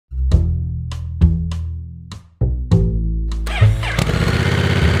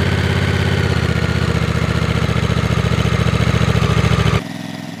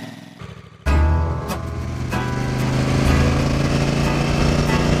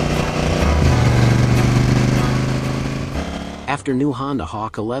After new Honda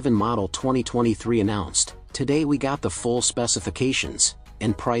Hawk 11 model 2023 announced, today we got the full specifications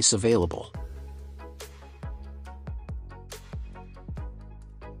and price available.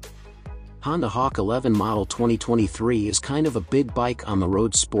 Honda Hawk 11 model 2023 is kind of a big bike on the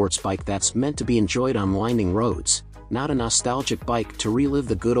road, sports bike that's meant to be enjoyed on winding roads, not a nostalgic bike to relive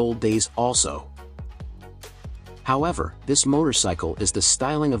the good old days also. However, this motorcycle is the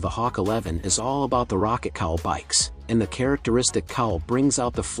styling of the Hawk 11 is all about the rocket cowl bikes, and the characteristic cowl brings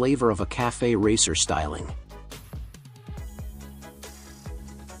out the flavor of a cafe racer styling.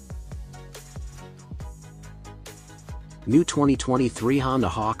 New 2023 Honda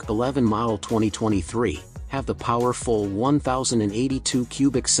Hawk 11 model 2023 have the powerful 1082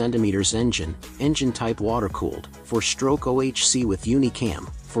 cubic centimeters engine type water-cooled, 4-stroke SOHC with unicam,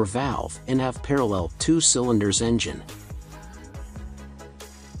 4-valve, and have parallel 2-cylinders engine.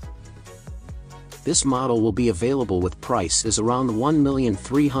 This model will be available with price is around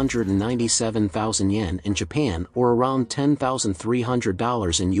 1,397,000 yen in Japan or around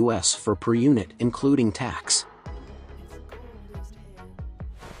 $10,300 in US for per unit including tax.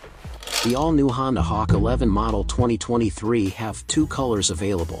 The all-new Honda Hawk 11 model 2023 have two colors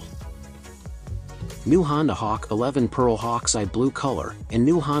available. New Honda Hawk 11 Pearl Hawk's Eye Blue color, and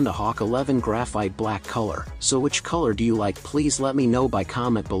new Honda Hawk 11 Graphite Black color. So which color do you like? Please let me know by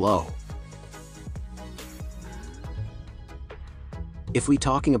comment below. If we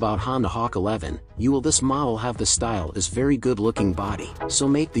talking about Honda Hawk 11, this model have the style is very good looking body, so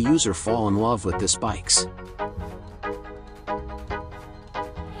make the user fall in love with this bikes.